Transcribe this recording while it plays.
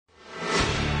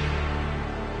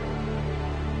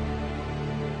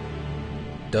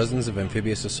Dozens of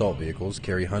amphibious assault vehicles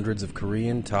carry hundreds of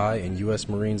Korean, Thai, and U.S.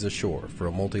 Marines ashore for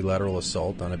a multi-lateral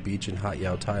assault on a beach in Hat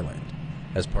Yai, Thailand,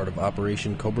 as part of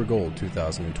Operation Cobra Gold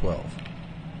 2012.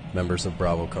 Members of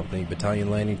Bravo Company Battalion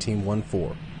Landing Team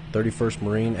 1-4, 31st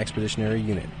Marine Expeditionary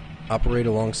Unit, operate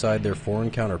alongside their foreign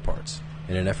counterparts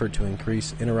in an effort to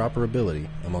increase interoperability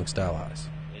amongst allies.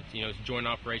 It's joint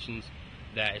operations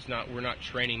that we're not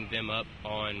training them up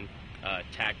on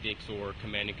tactics or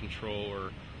command and control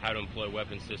or how to employ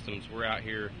weapon systems. We're out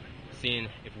here seeing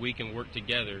if we can work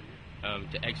together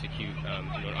to execute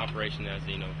an operation as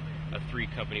a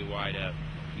 3-company-wide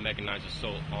mechanized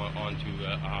assault onto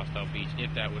a hostile beach,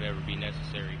 if that would ever be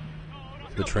necessary.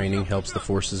 The training helps the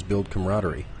forces build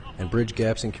camaraderie and bridge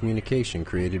gaps in communication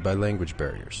created by language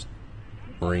barriers.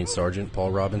 Marine Sergeant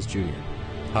Paul Robbins, Jr.,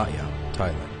 Hat Yai,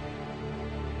 Thailand.